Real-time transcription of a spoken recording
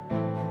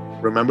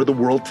remember the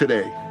world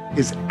today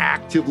is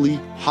actively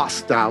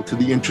hostile to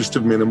the interest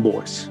of men and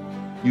boys.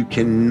 You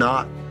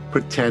cannot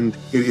pretend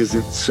it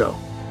isn't so.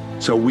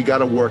 So we got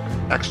to work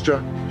extra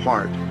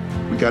hard.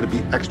 We got to be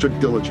extra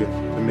diligent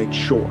to make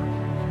sure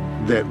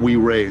that we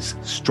raise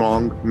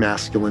strong,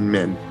 masculine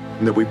men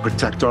and that we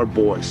protect our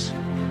boys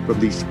from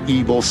these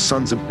evil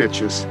sons of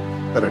bitches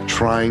that are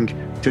trying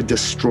to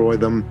destroy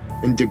them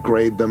and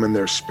degrade them in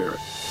their spirit.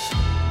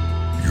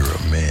 You're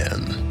a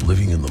man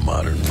living in the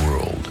modern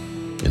world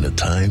in a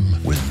time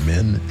when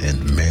men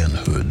and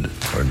manhood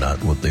are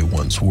not what they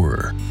once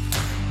were.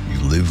 You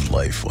live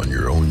life on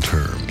your own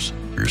terms.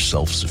 You're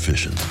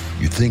self-sufficient.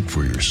 You think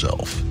for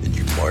yourself, and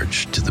you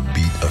march to the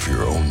beat of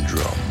your own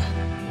drum.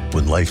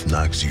 When life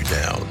knocks you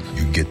down,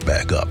 you get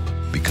back up,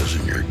 because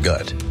in your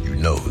gut, you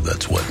know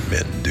that's what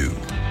men do.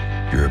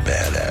 You're a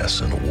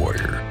badass and a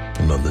warrior.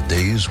 And on the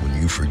days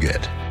when you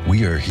forget,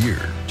 we are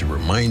here to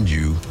remind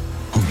you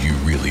who you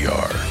really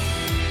are.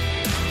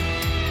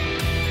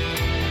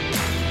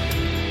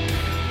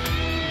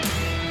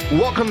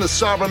 Welcome to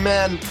Sovereign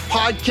Man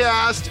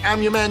Podcast.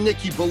 I'm your man,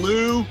 Nicky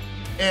Ballou,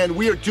 and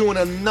we are doing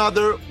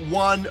another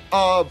one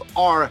of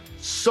our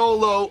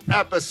solo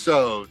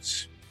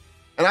episodes.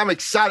 And I'm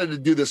excited to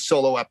do this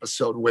solo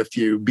episode with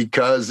you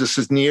because this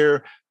is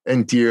near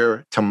and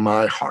dear to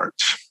my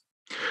heart.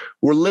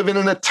 We're living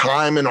in a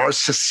time in our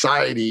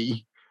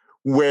society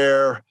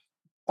where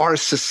our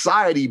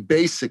society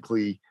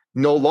basically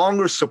no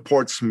longer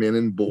supports men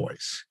and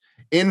boys.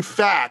 In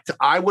fact,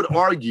 I would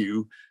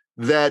argue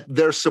that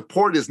their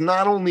support is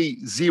not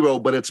only zero,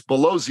 but it's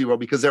below zero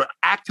because they're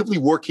actively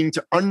working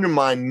to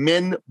undermine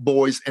men,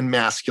 boys, and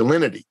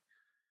masculinity.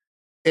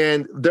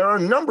 And there are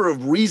a number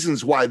of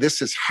reasons why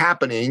this is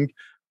happening,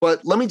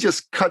 but let me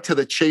just cut to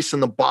the chase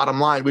and the bottom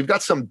line. We've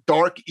got some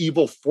dark,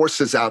 evil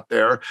forces out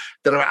there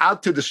that are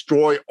out to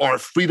destroy our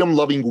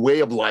freedom-loving way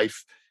of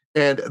life.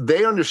 And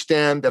they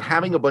understand that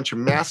having a bunch of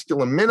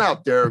masculine men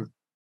out there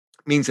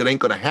means it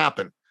ain't going to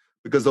happen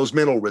because those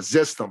men will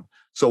resist them.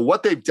 So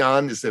what they've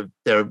done is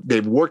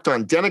they've worked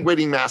on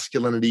denigrating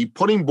masculinity,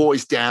 putting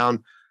boys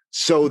down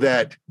so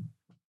that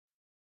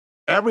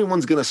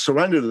everyone's going to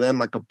surrender to them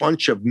like a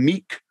bunch of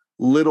meek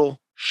little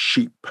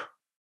sheep.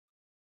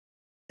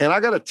 And I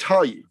got to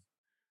tell you,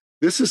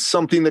 this is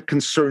something that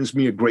concerns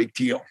me a great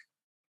deal.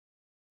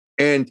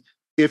 And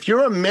if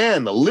you're a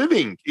man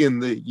living in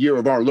the year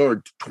of our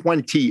Lord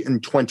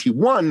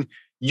 2021,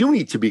 you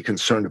need to be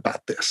concerned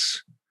about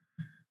this.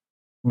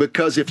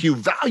 Because if you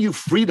value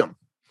freedom,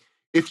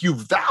 if you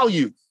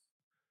value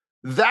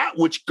that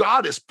which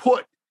God has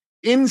put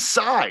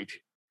inside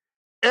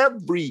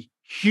every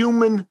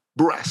human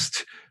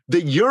breast,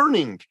 the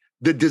yearning,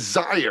 the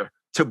desire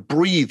to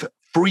breathe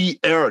free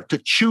air, to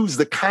choose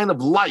the kind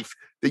of life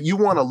that you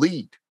want to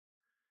lead,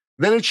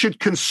 then it should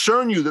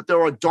concern you that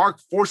there are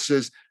dark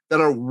forces that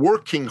are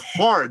working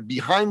hard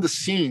behind the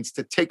scenes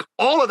to take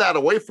all of that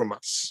away from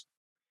us.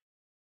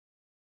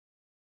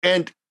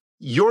 And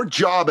your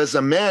job as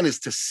a man is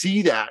to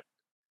see that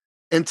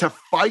and to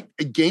fight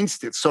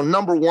against it. So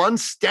number one,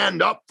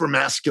 stand up for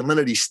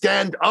masculinity,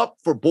 stand up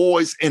for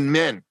boys and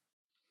men.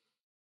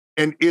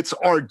 And it's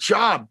our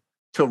job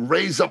to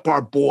raise up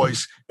our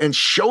boys and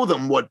show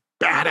them what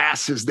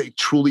badasses they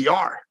truly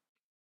are.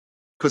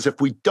 Because if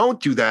we don't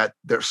do that,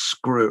 they're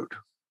screwed.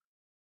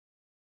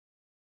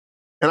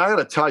 And I got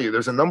to tell you,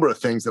 there's a number of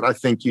things that I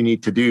think you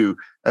need to do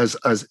as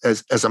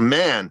a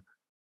man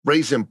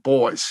raising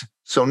boys.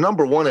 So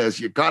number one is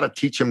you got to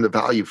teach them to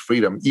value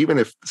freedom, even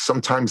if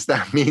sometimes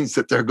that means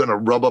that they're going to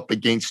rub up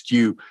against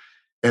you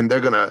and they're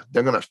going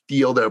to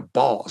feel their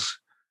balls.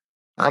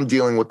 I'm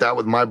dealing with that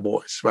with my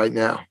boys right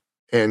now.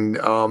 And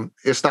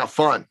it's not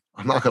fun.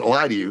 I'm not going to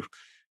lie to you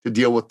to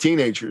deal with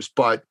teenagers,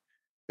 but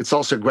it's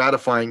also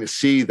gratifying to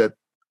see that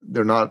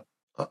they're not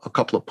a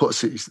couple of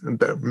pussies and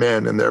they're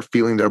men and they're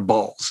feeling their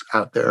balls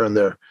out there and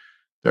they're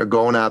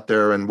going out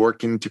there and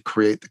working to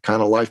create the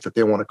kind of life that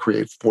they want to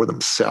create for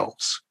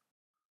themselves.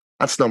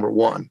 That's number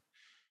one.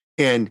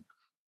 And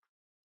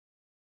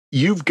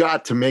you've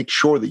got to make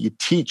sure that you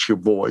teach your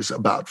boys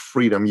about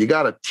freedom. You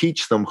got to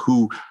teach them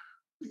who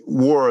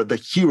were the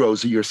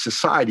heroes of your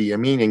society. I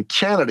mean, in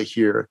Canada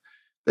here,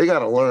 they got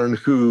to learn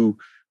who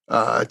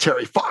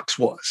Terry Fox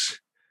was.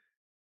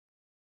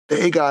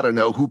 They got to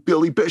know who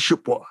Billy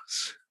Bishop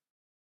was.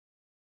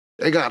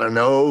 They got to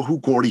know who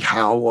Gordie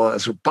Howe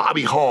was, or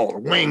Bobby Hall, or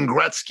Wayne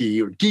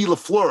Gretzky, or Guy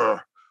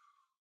Lafleur,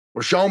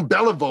 or Jean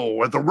Beliveau,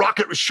 or the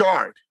Rocket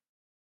Richard.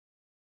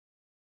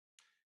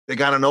 They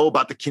got to know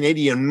about the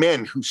Canadian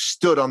men who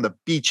stood on the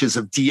beaches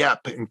of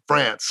Dieppe in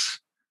France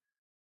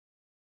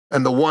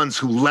and the ones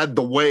who led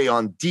the way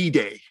on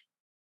D-Day.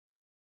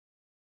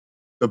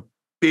 The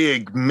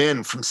big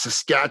men from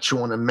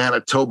Saskatchewan and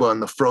Manitoba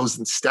and the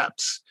frozen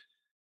steppes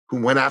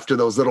who went after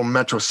those little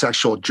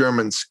metrosexual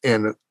Germans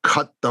and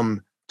cut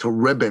them to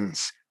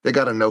ribbons. They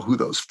got to know who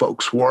those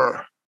folks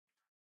were,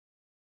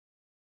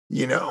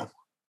 you know,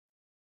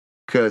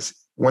 because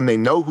when they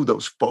know who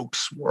those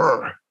folks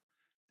were,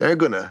 they're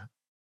going to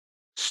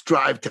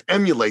strive to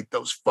emulate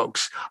those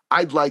folks.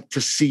 I'd like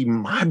to see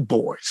my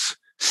boys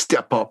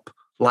step up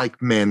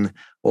like men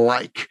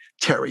like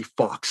Terry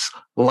Fox,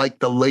 like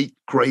the late,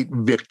 great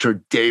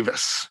Victor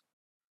Davis,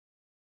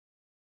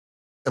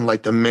 and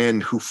like the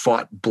men who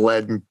fought,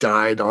 bled, and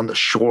died on the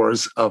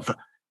shores of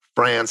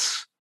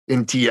France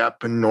in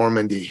Dieppe and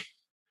Normandy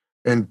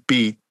and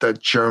beat the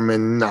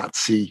German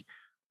Nazi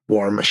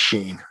war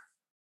machine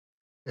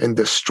and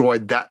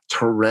destroyed that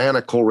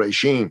tyrannical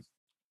regime.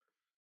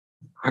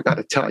 I got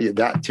to tell you,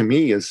 that to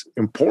me is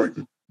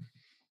important.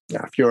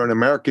 Now, if you're an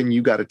American,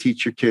 you got to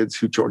teach your kids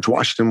who George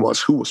Washington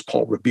was, who was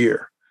Paul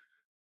Revere,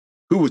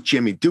 who was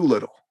Jimmy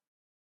Doolittle,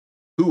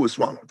 who was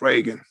Ronald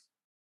Reagan,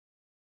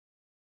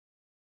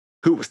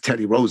 who was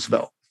Teddy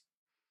Roosevelt,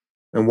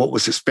 and what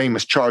was his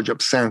famous charge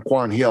up San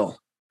Juan Hill.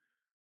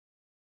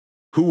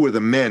 Who were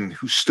the men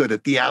who stood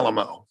at the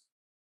Alamo?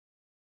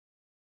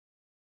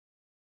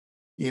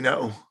 You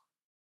know,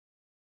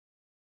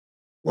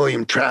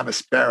 William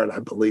Travis Barrett, I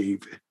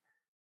believe,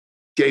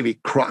 Davy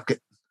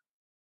Crockett,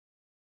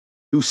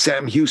 who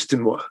Sam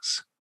Houston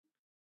was,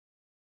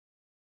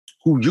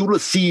 who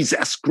Ulysses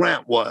S.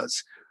 Grant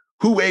was,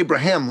 who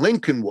Abraham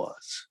Lincoln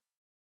was,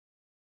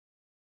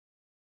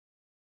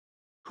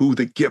 who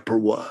the Gipper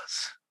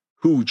was,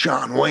 who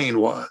John Wayne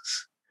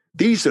was.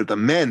 These are the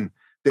men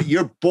that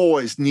your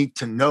boys need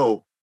to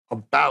know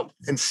about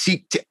and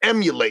seek to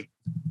emulate.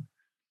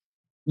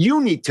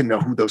 You need to know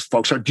who those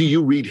folks are. Do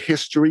you read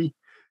history?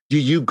 Do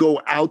you go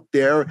out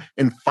there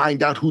and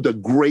find out who the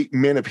great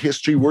men of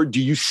history were?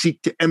 Do you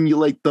seek to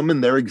emulate them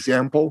in their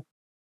example?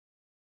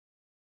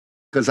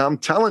 Because I'm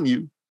telling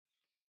you,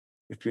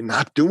 if you're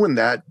not doing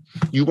that,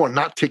 you are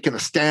not taking a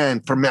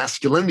stand for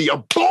masculinity, a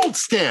bold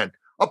stand,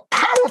 a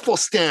powerful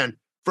stand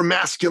for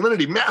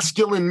masculinity.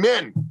 Masculine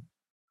men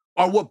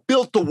are what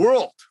built the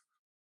world.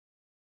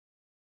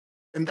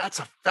 And that's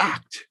a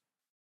fact.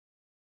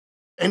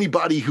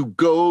 Anybody who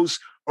goes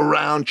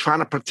around trying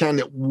to pretend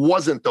it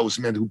wasn't those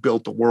men who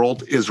built the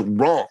world is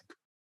wrong.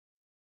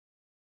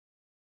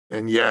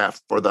 And yeah,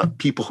 for the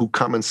people who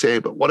come and say,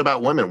 but what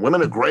about women?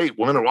 Women are great.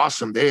 Women are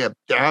awesome. They have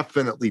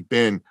definitely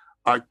been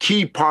a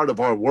key part of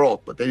our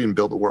world, but they didn't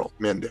build the world.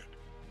 Men did.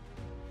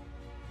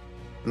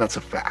 And that's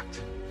a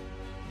fact.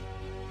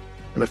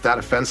 And if that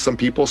offends some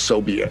people,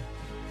 so be it.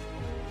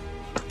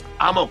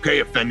 I'm okay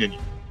offending you.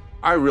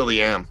 I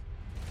really am.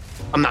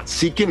 I'm not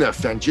seeking to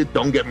offend you.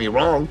 Don't get me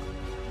wrong.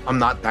 I'm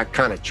not that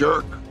kind of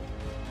jerk.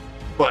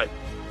 But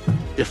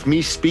if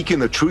me speaking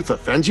the truth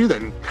offends you,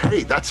 then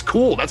hey, that's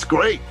cool. That's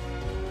great.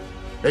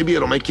 Maybe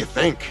it'll make you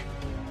think.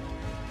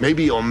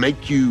 Maybe it'll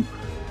make you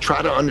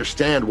try to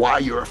understand why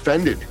you're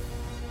offended.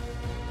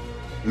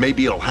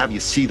 Maybe it'll have you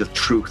see the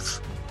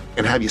truth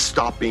and have you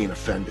stop being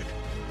offended.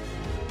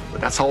 But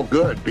that's all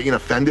good. Being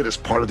offended is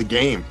part of the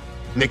game.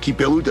 Nicky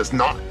Billou does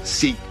not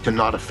seek to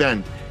not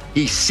offend.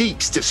 He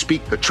seeks to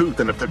speak the truth,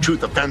 and if the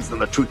truth offends, then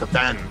the truth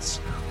offends.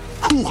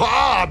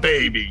 Hoo-ha,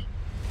 baby!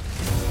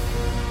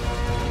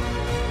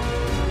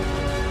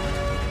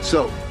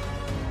 So,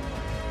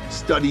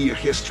 study your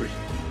history.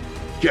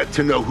 Get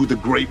to know who the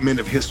great men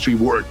of history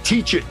were.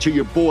 Teach it to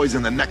your boys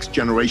and the next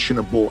generation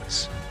of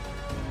boys.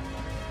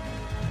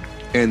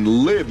 And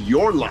live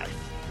your life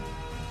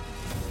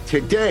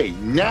today,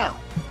 now,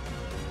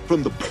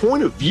 from the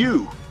point of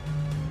view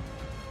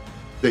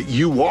that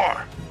you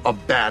are a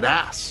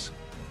badass,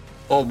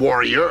 a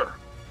warrior,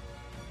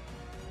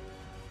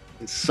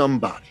 and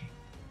somebody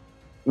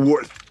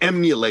worth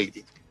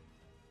emulating.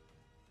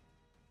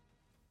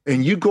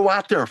 And you go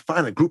out there and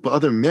find a group of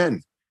other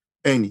men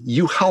and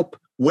you help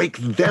wake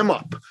them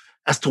up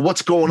as to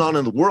what's going on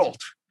in the world,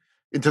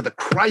 into the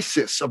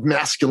crisis of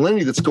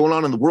masculinity that's going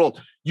on in the world.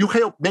 You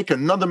help make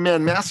another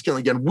man masculine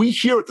again. We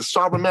here at the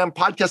Sovereign Man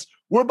Podcast,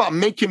 we're about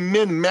making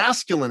men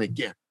masculine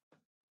again.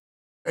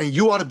 And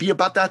you ought to be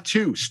about that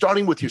too,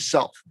 starting with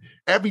yourself.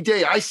 Every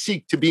day I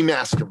seek to be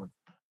masculine.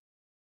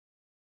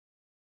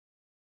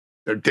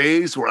 There are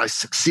days where I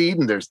succeed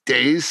and there's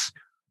days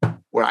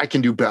where I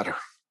can do better.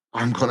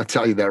 I'm going to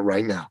tell you that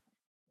right now.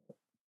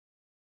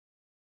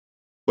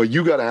 But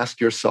you got to ask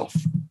yourself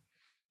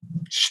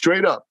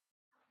straight up,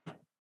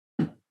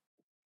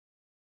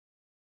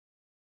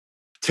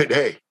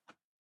 today,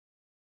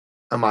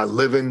 am I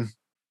living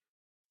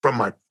from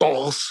my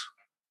balls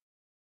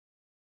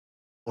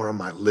or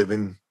am I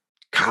living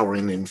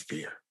cowering in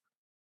fear?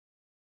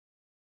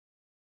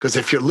 Because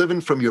if you're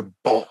living from your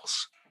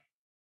balls,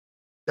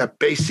 that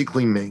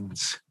basically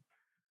means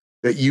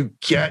that you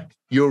get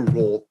your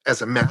role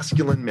as a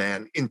masculine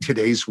man in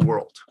today's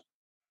world.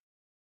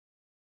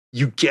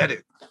 You get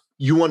it.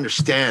 You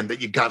understand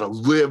that you got to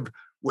live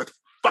with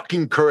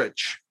fucking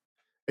courage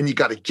and you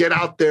got to get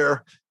out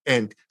there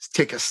and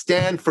take a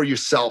stand for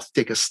yourself,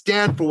 take a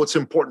stand for what's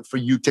important for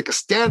you, take a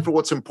stand for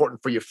what's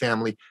important for your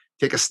family,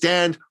 take a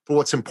stand for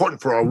what's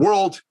important for our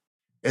world.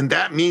 And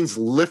that means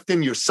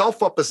lifting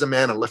yourself up as a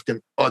man and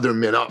lifting other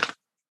men up.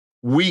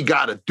 We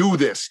got to do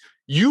this.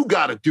 You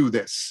got to do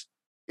this.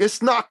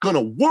 It's not going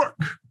to work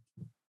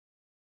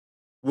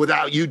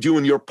without you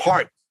doing your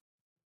part.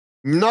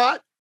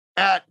 Not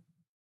at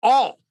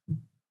all.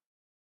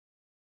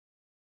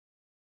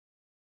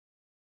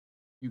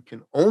 You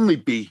can only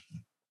be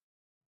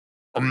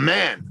a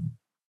man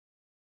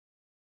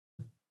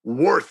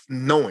worth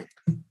knowing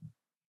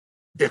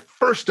if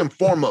first and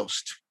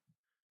foremost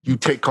you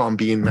take on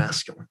being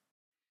masculine.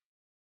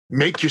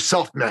 Make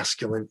yourself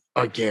masculine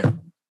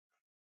again.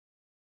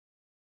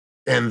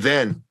 And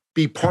then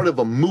be part of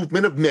a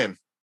movement of men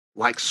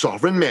like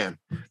Sovereign Man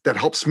that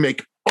helps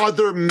make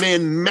other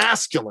men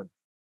masculine.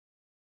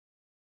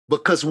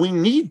 Because we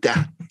need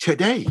that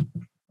today.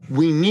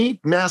 We need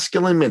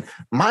masculine men.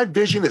 My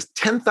vision is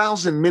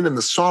 10,000 men in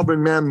the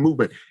Sovereign Man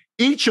movement,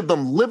 each of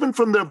them living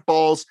from their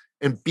balls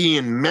and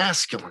being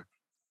masculine,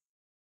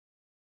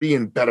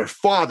 being better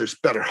fathers,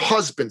 better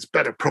husbands,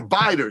 better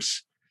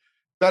providers,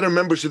 better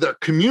members of their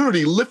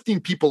community, lifting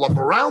people up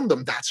around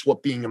them. That's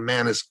what being a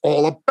man is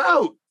all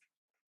about.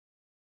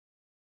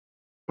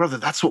 Brother,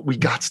 that's what we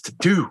got to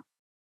do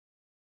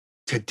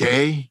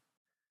today,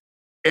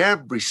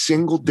 every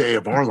single day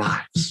of our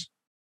lives.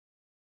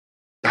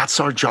 That's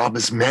our job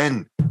as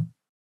men.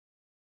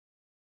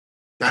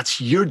 That's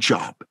your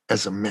job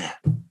as a man.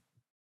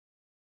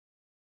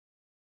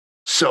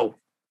 So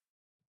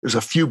there's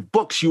a few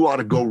books you ought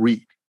to go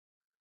read.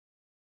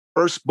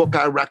 First book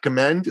I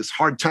recommend is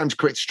Hard Times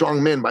Create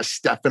Strong Men by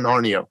Stephan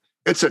Aarnio.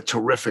 It's a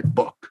terrific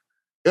book.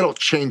 It'll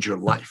change your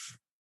life.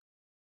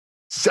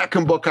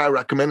 Second book I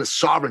recommend is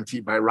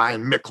Sovereignty by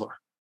Ryan Michler.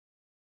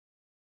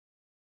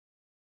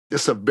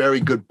 This is a very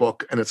good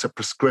book, and it's a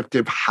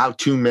prescriptive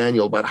how-to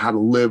manual about how to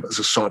live as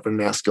a sovereign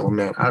masculine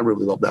man. I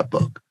really love that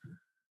book.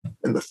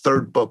 And the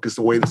third book is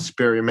The Way of the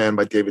Superior Man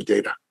by David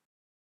Deida.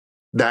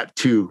 That,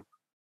 too,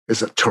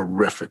 is a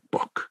terrific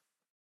book.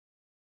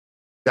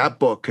 That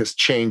book has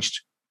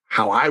changed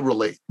how I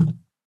relate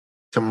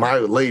to my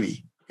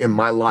lady in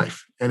my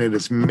life, and it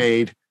has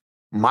made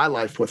my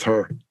life with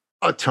her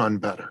a ton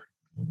better.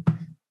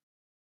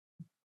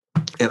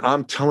 And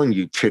I'm telling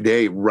you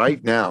today,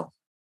 right now,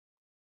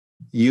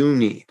 you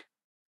need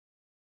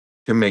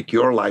to make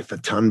your life a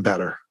ton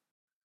better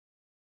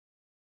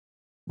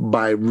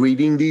by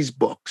reading these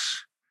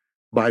books,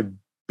 by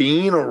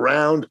being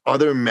around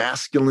other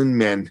masculine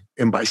men,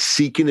 and by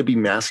seeking to be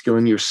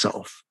masculine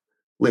yourself.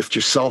 Lift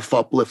yourself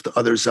up, lift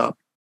others up.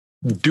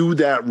 Do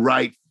that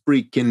right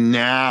freaking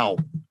now.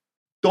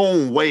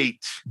 Don't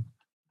wait.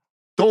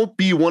 Don't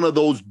be one of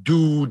those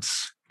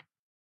dudes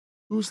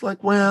who's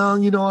like, well,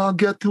 I'll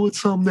get to it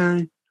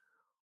someday.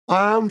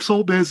 I'm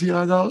so busy,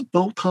 I got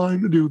no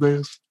time to do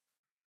this.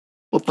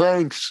 Well,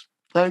 thanks.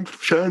 Thanks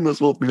for sharing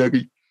this with me,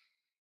 Nicky.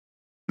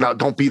 Now,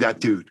 don't be that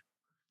dude.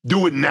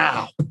 Do it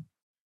now.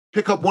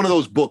 Pick up one of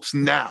those books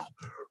now.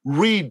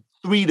 Read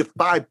 3 to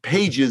 5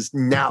 pages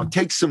now.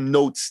 Take some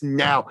notes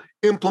now.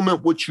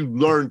 Implement what you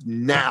learned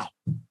now.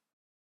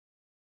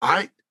 All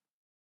right?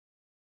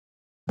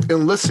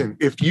 And listen,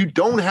 if you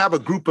don't have a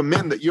group of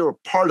men that you're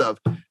a part of,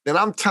 then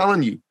I'm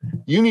telling you,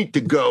 you need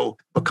to go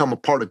become a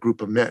part of a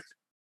group of men.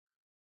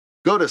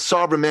 Go to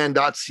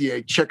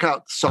sovereignman.ca, check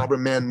out the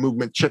Sovereign Man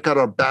movement, check out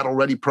our Battle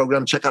Ready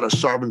program, check out our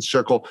Sovereign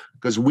Circle,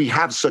 because we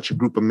have such a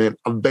group of men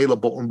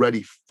available and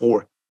ready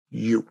for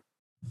you.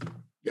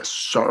 Yes,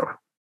 sir.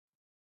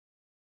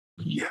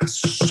 Yes,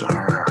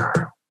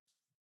 sir.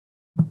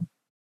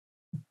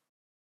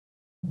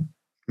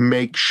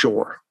 Make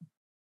sure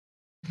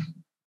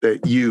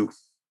that you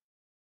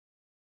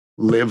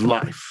live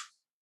life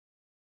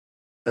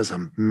as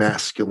a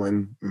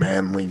masculine,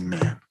 manly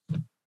man.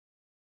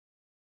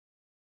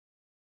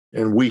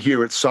 And we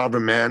here at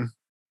Sovereign Man,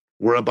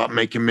 we're about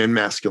making men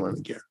masculine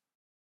again.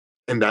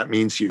 And that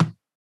means you.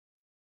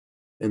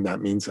 And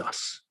that means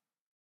us.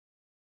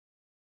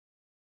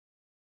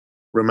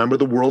 Remember,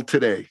 the world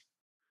today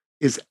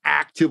is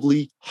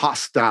actively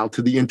hostile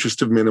to the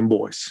interest of men and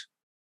boys.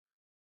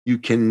 You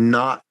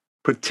cannot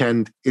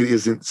pretend it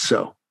isn't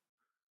so.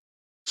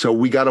 So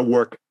we got to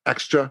work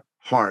extra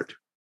hard.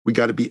 We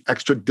got to be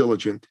extra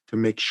diligent to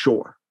make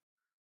sure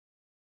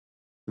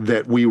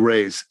that we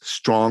raise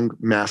strong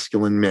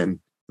masculine men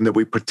and that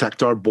we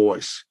protect our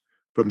boys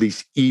from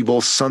these evil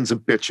sons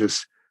of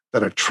bitches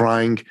that are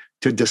trying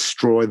to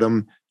destroy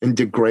them and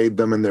degrade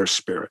them in their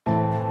spirit.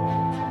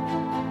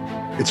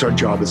 It's our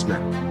job as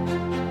men.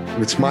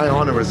 And it's my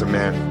honor as a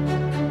man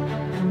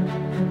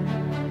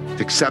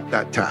to accept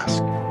that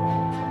task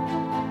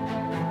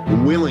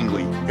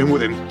willingly and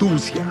with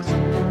enthusiasm.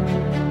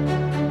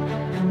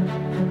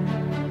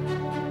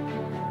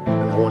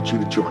 And I want you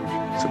to join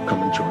me. So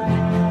come and join me.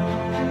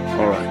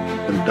 All right,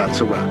 and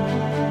that's a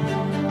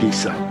wrap.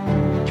 Peace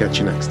out. Catch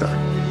you next time.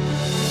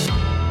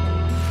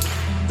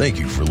 Thank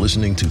you for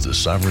listening to the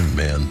Sovereign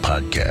Man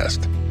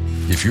Podcast.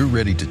 If you're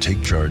ready to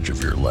take charge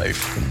of your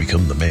life and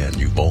become the man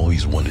you've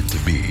always wanted to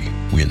be,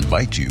 we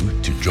invite you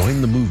to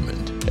join the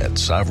movement at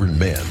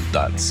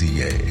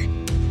sovereignman.ca.